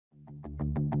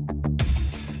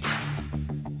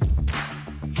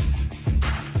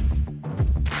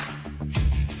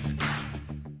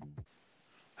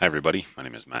Hi everybody, my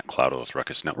name is Matt Cloudo with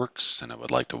Ruckus Networks, and I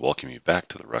would like to welcome you back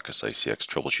to the Ruckus ICX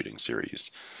Troubleshooting series.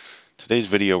 Today's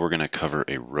video we're going to cover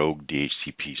a rogue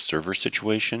DHCP server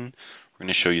situation. We're going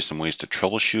to show you some ways to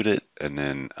troubleshoot it, and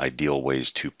then ideal ways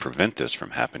to prevent this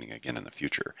from happening again in the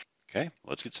future. Okay,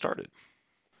 let's get started.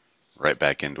 Right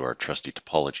back into our trusty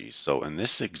topology. So in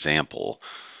this example,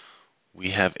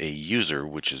 we have a user,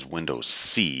 which is Windows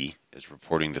C, is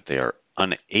reporting that they are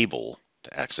unable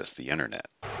to access the internet.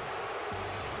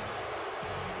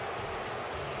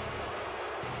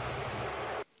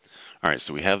 All right,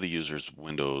 so we have the user's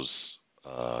Windows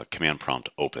command prompt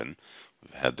open.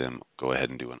 We've had them go ahead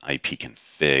and do an IP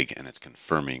config, and it's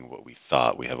confirming what we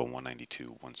thought. We have a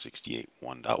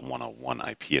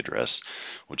 192.168.1.101 IP address,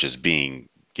 which is being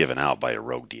given out by a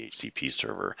rogue DHCP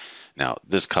server. Now,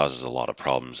 this causes a lot of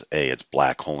problems. A, it's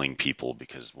black holing people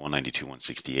because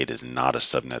 192.168 is not a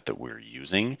subnet that we're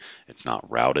using. It's not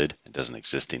routed. It doesn't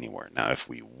exist anywhere. Now, if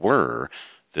we were,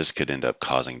 this could end up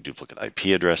causing duplicate IP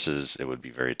addresses. It would be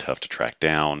very tough to track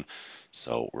down.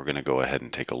 So we're going to go ahead and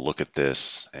take a look at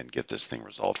this and get this thing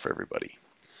resolved for everybody.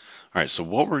 All right, so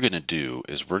what we're going to do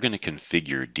is we're going to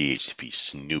configure DHCP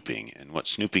snooping. And what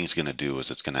snooping is going to do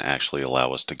is it's going to actually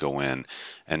allow us to go in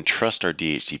and trust our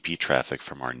DHCP traffic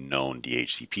from our known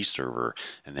DHCP server,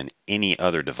 and then any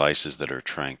other devices that are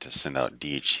trying to send out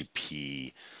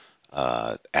DHCP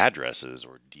addresses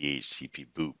or DHCP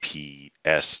boot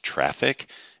PS traffic,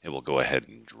 it will go ahead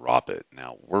and drop it.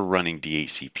 Now we're running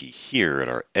DHCP here at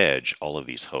our edge. All of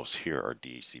these hosts here are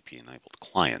DHCP enabled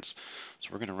clients. So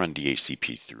we're going to run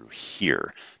DHCP through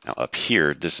here. Now up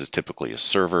here, this is typically a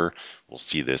server. We'll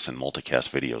see this in multicast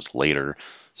videos later.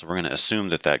 So we're going to assume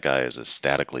that that guy is a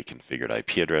statically configured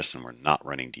IP address, and we're not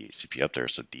running DHCP up there,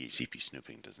 so DHCP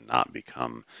snooping does not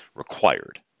become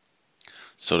required.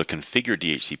 So to configure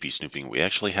DHCP snooping, we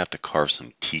actually have to carve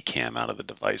some TCAM out of the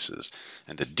devices.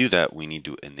 And to do that, we need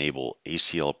to enable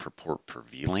ACL per port per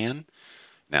VLAN.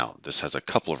 Now, this has a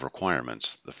couple of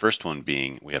requirements. The first one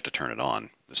being we have to turn it on.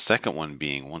 The second one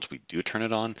being once we do turn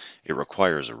it on, it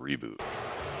requires a reboot.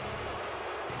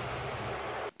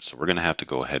 So we're going to have to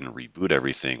go ahead and reboot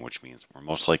everything, which means we're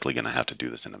most likely going to have to do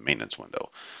this in the maintenance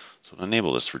window. So to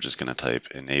enable this, we're just going to type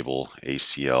enable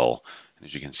ACL. And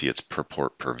as you can see, it's per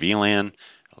port per VLAN.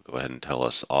 I'll go ahead and tell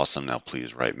us, awesome, now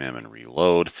please write mem and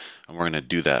reload. And we're going to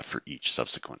do that for each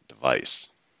subsequent device.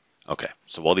 Okay,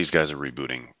 so while these guys are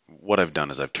rebooting, what I've done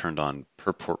is I've turned on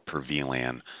per port per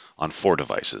VLAN on 4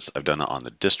 devices. I've done it on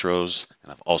the distros,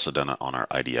 and I've also done it on our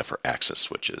IDF or access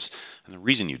switches. And the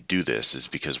reason you do this is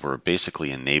because we're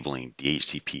basically enabling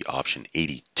DHCP option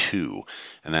 82,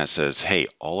 and that says, hey,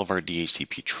 all of our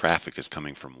DHCP traffic is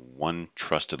coming from one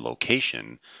trusted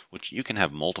location, which you can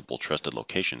have multiple trusted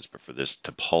locations, but for this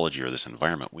topology or this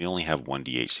environment, we only have one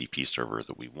DHCP server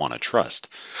that we want to trust.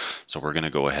 So we're going to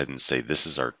go ahead and say this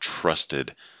is our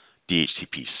trusted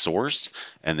DHCP source,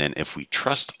 and then if we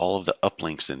trust all of the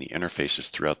uplinks in the interfaces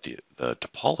throughout the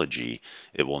topology,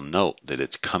 it will note that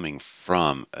it's coming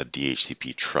from a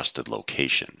DHCP trusted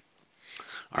location.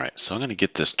 All right, so I'm going to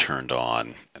get this turned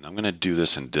on, and I'm going to do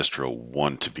this in distro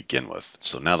 1 to begin with.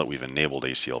 So now that we've enabled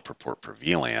ACL per port per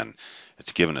VLAN,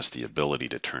 it's given us the ability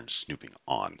to turn snooping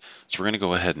on. So we're going to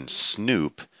go ahead and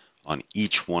snoop on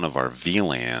each one of our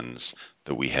VLANs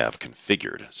that we have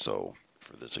configured. So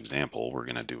for this example, we're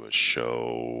going to do a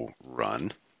show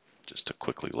run just to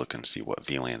quickly look and see what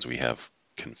VLANs we have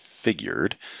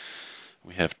configured.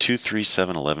 We have 2, 3,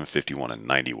 7, 11, 51, and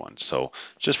 91. So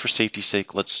just for safety's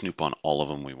sake, let's snoop on all of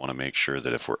them. We want to make sure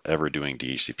that if we're ever doing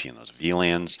DHCP in those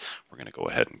VLANs, we're going to go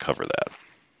ahead and cover that.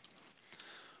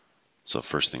 So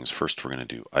first things first, we're going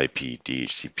to do IP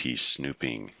DHCP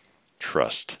snooping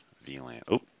trust VLAN.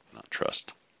 Oh, not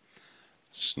trust.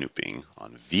 Snooping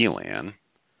on VLAN.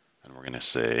 And we're going to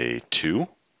say 2. And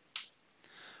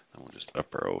we'll just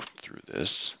up arrow through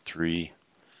this. 3,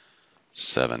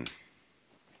 7,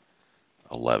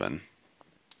 11,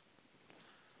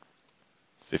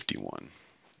 51,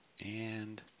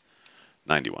 and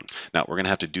 91. Now we're going to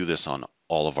have to do this on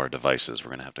all of our devices.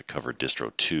 We're going to have to cover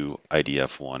distro 2,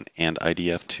 IDF1, and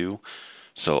IDF2.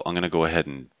 So I'm going to go ahead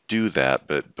and do that,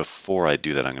 but before I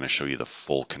do that, I'm going to show you the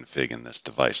full config in this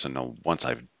device. So now once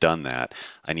I've done that,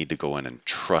 I need to go in and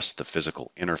trust the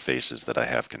physical interfaces that I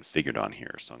have configured on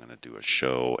here. So I'm going to do a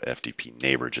show FTP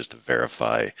neighbor just to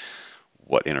verify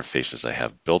what interfaces I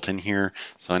have built in here.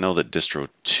 So I know that distro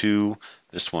 2,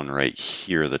 this one right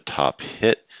here, the top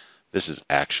hit, this is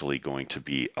actually going to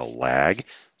be a lag.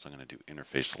 So I'm going to do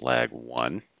interface lag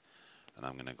 1, and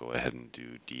I'm going to go ahead and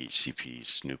do DHCP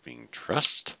snooping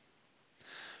trust.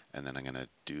 And then I'm going to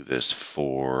do this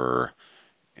for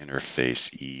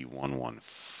interface E114.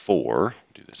 4,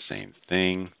 do the same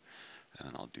thing. And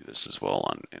then I'll do this as well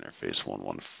on interface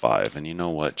 115. And you know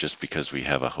what? Just because we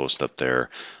have a host up there,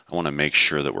 I want to make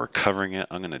sure that we're covering it.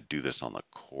 I'm going to do this on the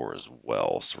core as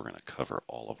well. So we're going to cover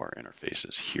all of our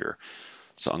interfaces here.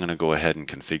 So I'm going to go ahead and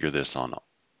configure this on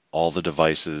all the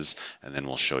devices, and then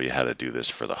we'll show you how to do this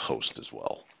for the host as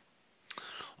well.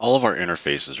 All of our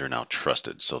interfaces are now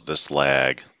trusted. So this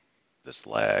lag, this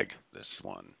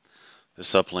one,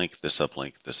 this uplink, this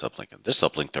uplink, this uplink, and this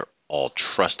uplink, they're all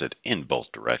trusted in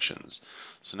both directions.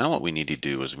 So now what we need to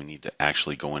do is we need to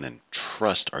actually go in and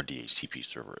trust our DHCP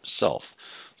server itself.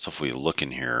 So if we look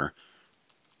in here,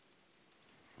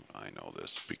 I know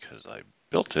this because I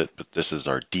built it, but this is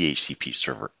our DHCP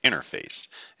server interface,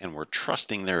 and we're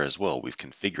trusting there as well. We've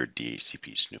configured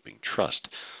DHCP snooping trust.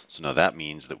 So now that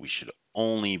means that we should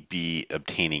only be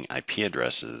obtaining IP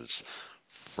addresses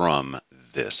from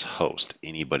this host.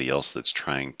 Anybody else that's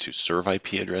trying to serve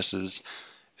IP addresses,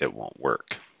 it won't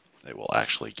work. It will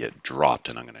actually get dropped,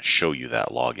 and I'm going to show you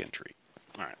that log entry.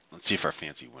 All right, let's see if our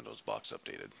fancy Windows box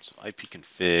updated. So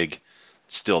ipconfig,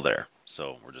 it's still there.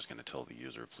 So we're just going to tell the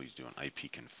user, please do an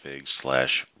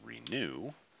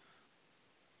ipconfig/renew.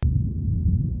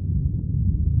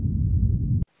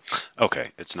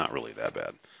 Okay, it's not really that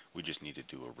bad. We just need to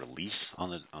do a release on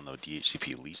the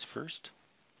DHCP lease first.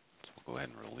 So we'll go ahead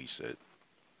and release it.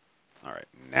 All right,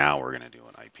 now we're going to do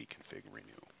an ipconfig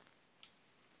renew.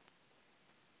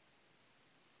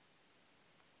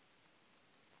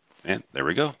 And there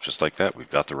we go. Just like that, we've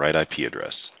got the right IP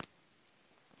address.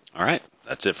 All right,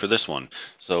 that's it for this one.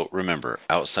 So remember,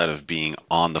 outside of being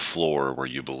on the floor where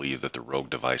you believe that the rogue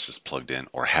device is plugged in,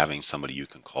 or having somebody you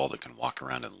can call that can walk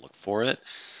around and look for it,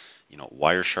 you know,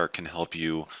 Wireshark can help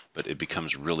you, but it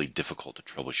becomes really difficult to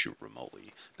troubleshoot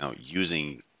remotely. Now,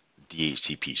 using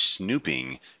DHCP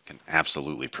snooping can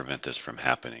absolutely prevent this from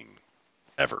happening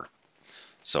ever.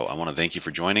 So I want to thank you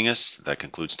for joining us. That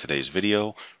concludes today's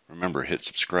video. Remember, hit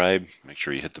subscribe, make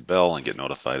sure you hit the bell, and get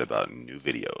notified about new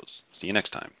videos. See you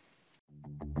next time.